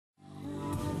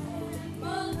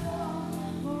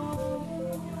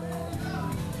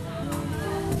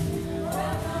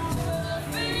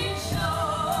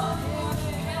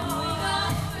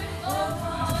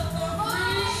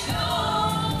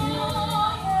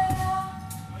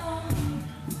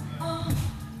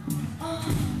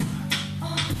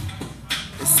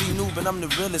but I'm the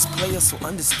realest player, so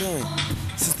understand.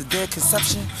 Since the day of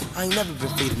conception, I ain't never been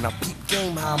faded. Now peep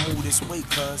game how I move this way,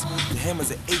 cuz. The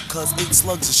hammer's at 8, cuz 8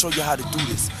 slugs to show you how to do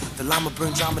this. The llama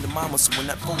burn drama to mama, so when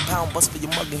that 4-pound bust for your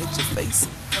mug and hit your face,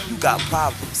 you got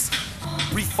problems.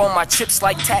 Refund my chips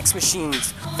like tax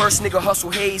machines. First nigga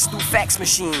hustle haze through fax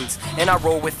machines. And I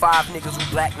roll with 5 niggas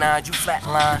who black nines, you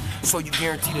flatline. So you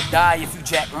guarantee to die if you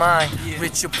jack mine.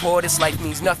 Rich or poor, this life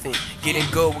means nothing. Getting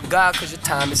good with God, cause your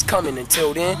time is coming.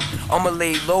 Until then, I'ma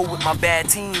lay low with my bad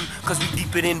team, cause we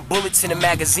deeper than bullets in a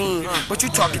magazine. But you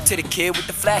talking to the kid with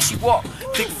the flashy walk.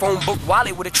 Thick phone book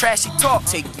wallet with a trashy talk.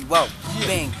 Take you out,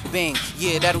 bang, bang,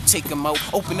 yeah, that'll take him out.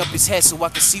 Open up his head so I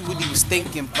can see what he was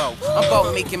thinking about. I'm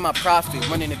about making my profit,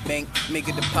 running the bank, make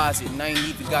a deposit, and I ain't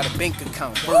even got a bank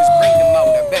account. Birds bring them out,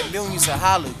 I bet millions a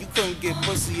holler. You couldn't get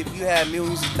pussy if you had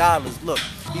millions of dollars. Look,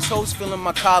 these hoes feeling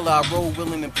my collar, I roll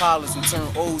willing Impalas and turn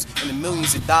O's into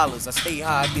millions of dollars. I stay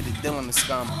high, I get a deal on the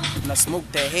scum. And I smoke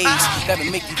that haze, that'll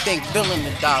make you think billing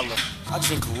the dollar. I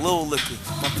drink a little liquor,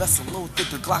 my vest a little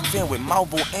thicker. Glock fan with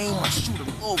Malvo aim, I shoot a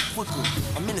little quicker.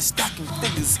 I'm in the stacking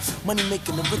figures, money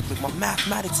making the rhythmic. My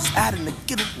mathematics is adding to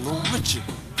get it a little richer.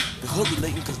 The hood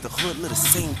relating cause the hood lit the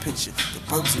same picture. The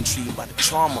burbs intrigued by the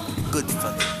charm of a good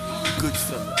fella. Good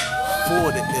fella,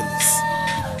 for the illest.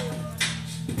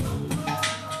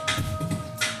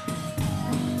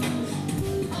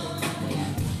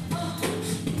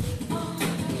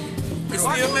 It's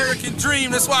the American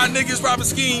dream, that's why niggas rob a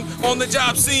scheme on the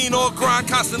job scene or grind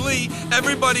constantly.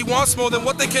 Everybody wants more than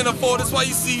what they can afford, that's why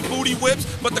you see booty whips,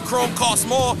 but the chrome costs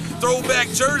more. Throwback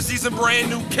jerseys and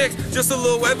brand new kicks, just a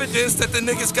little evidence that the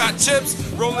niggas got chips.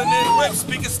 Rolling in whips,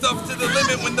 speaking stuff to the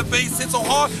limit. When the bass hits so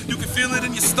hard, you can feel it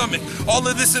in your stomach. All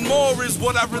of this and more is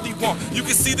what I really want. You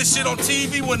can see this shit on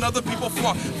TV when other people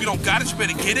flaunt. If you don't got it, you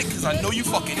better get it, cause I know you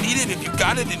fucking need it. If you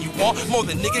got it and you want more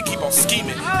than nigga, keep on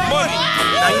scheming. Money.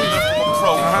 Now you live from a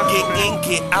pro. Get in,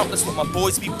 get out, that's what my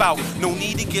boys be bout. No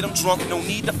need to get them drunk, no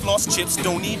need to floss chips.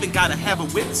 Don't even gotta have a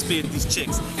whip to spare these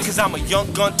chicks. Cause I'm a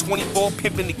young gun, 24,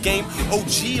 pimping the game.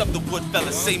 OG of the wood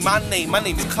fellas, say my name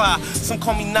is Clyde. Some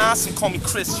call me Nas, some call me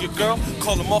Chris. Your girl,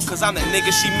 call him off cause I'm that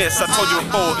nigga she missed. I told you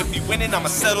before, if you winning, I'ma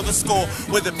settle the score.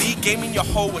 Whether be gaming your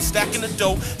hoe or stacking the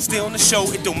dough, still on the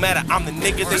show, it don't matter, I'm the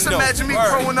nigga they Just know. imagine me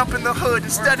growing up in the hood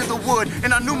instead of the wood.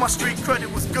 And I knew my street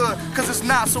credit was good, cause it's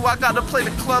not. So I gotta play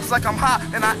the clubs like I'm hot,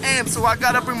 and I am. So I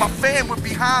gotta bring my fam with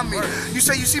behind me. You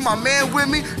say you see my man with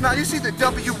me, now you see the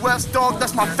WS dog,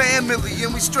 that's my family.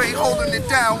 And we straight holding it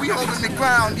down, we holding the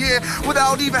ground, yeah.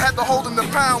 Without even have to holding the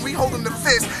pound, we holding the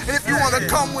fist. And if you wanna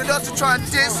come with us to try and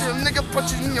diss, a nigga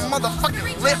put you in your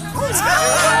motherfucking lip. That's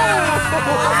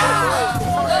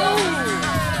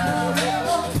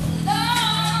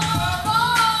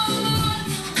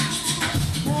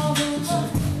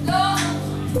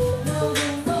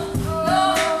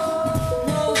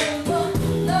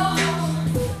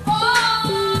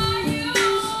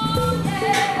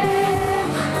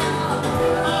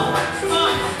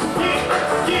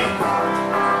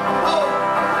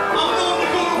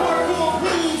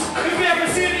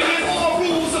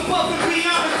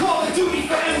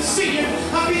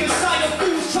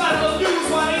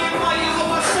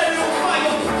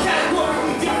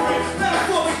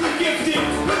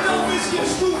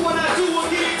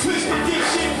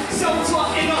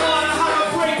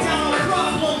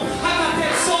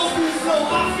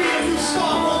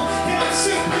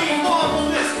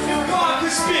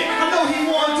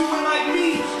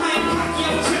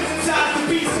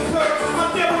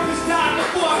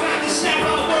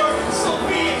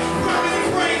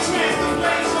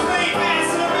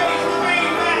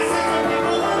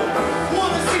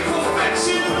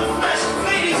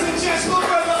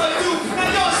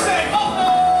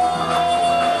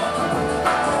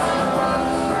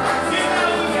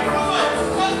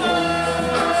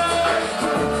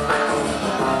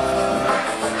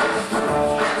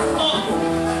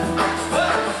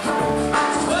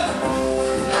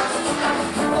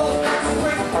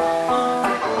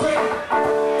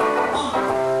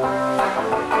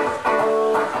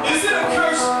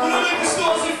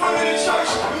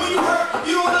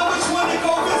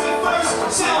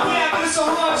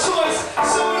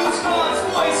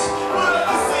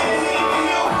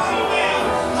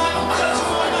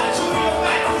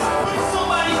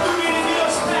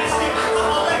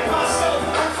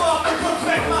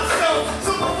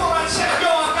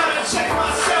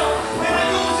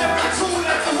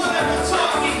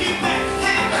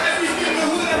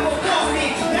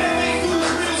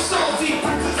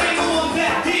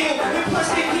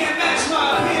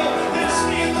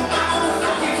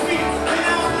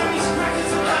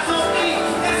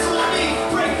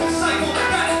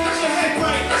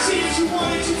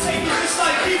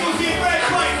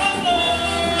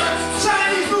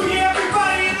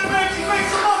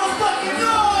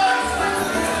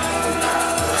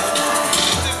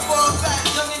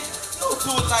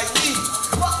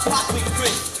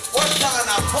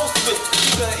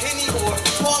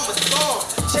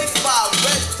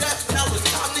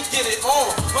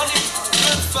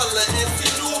fella and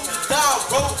see you down,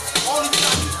 bro. Only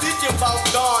time you thinking about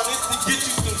Dawn is to get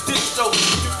you some dick, so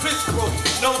you piss broke.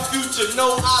 No future,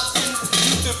 no options.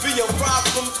 Used to be a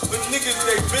problem when niggas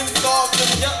they been solved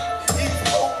them. Yup, he's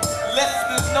broke. Less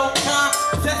than no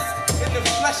contest. In the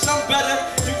flesh, I'm better.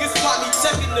 You can spot me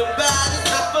checking the bad.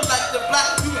 I feel like the black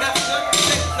you have to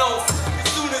take notes. As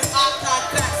soon as eye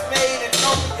contact's made, it's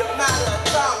only a matter of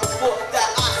time before that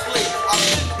I slay. I've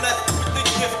been blessed with the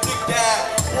gifted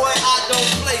dad. Boy, I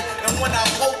don't play, and when I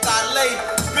vote, I lay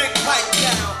big pipe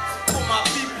down for my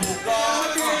people,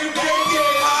 God.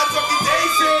 Hard talking day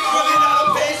shit, running out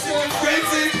of patience,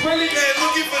 crazy, really man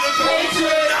looking for the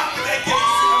patient. Not for that gay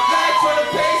shit. I'm back for the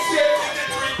patient. Nigga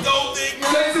drink gold dick,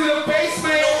 get to the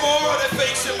basement. No more of that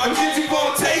fake shit. My kids you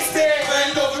gon' taste it.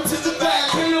 Bend over to the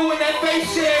back, pillow in that face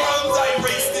shit. Arms I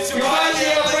erased it, your body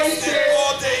erased it.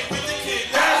 All day with the kid.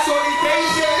 That's all he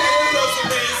patient. It was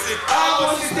amazing. I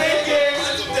was just thinking.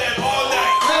 Let them dead all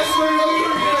night. That's what you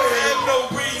have no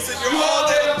reason. You're all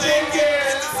that thinking.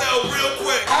 Hit the cell real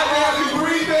quick. I have you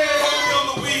breathing. Hungry on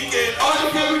the weekend. All you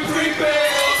can be creeping.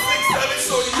 6, 7,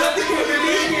 shorty, nothing can be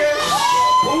leaking.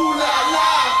 Ooh la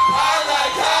la, I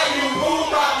like how you move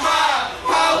my mind.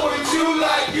 How would you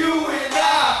like you and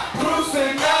I, Bruce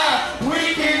and I,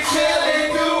 we can chill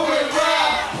and do it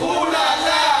right. Ooh la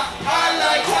la, I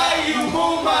like how you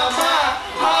move my mind.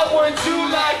 How would you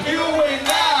like you and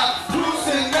I, Bruce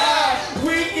and I,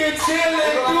 we can chill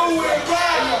and do it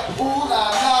right. Ooh la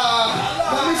la,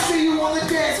 let me see you on the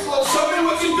dance floor. Show me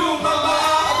what you do, mama.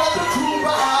 I got the crew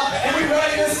behind, and we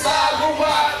ready to slide, go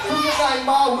wide. Through the night,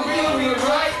 ma, we doing it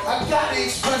right. I gotta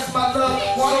express my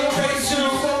love. Wanna taste you,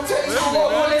 so tasteful.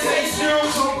 I wanna taste you,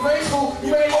 so grateful.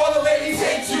 You made all the ladies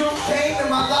hate you. Came in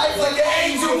my life like an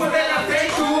angel, and then I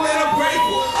thank you, and I'm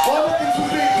grateful. All the things we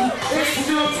been through, it's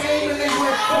still came and they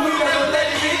went, but we never let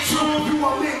it get you. You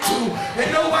are meant to, and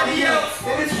nobody else.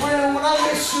 And it's real when I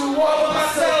miss you, all by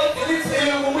myself. And it's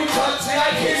ill when we touch and I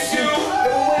kiss you.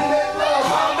 And when that love,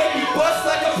 I'll make you bust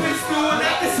like a pistol, and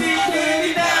I can see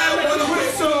clearly now with the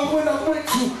whistle. When I'm with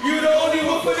you, you the only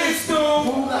one for this dude.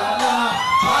 Ooh la la,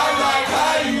 I like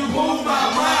how you move my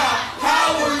mind.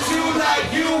 How would you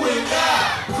like you and I?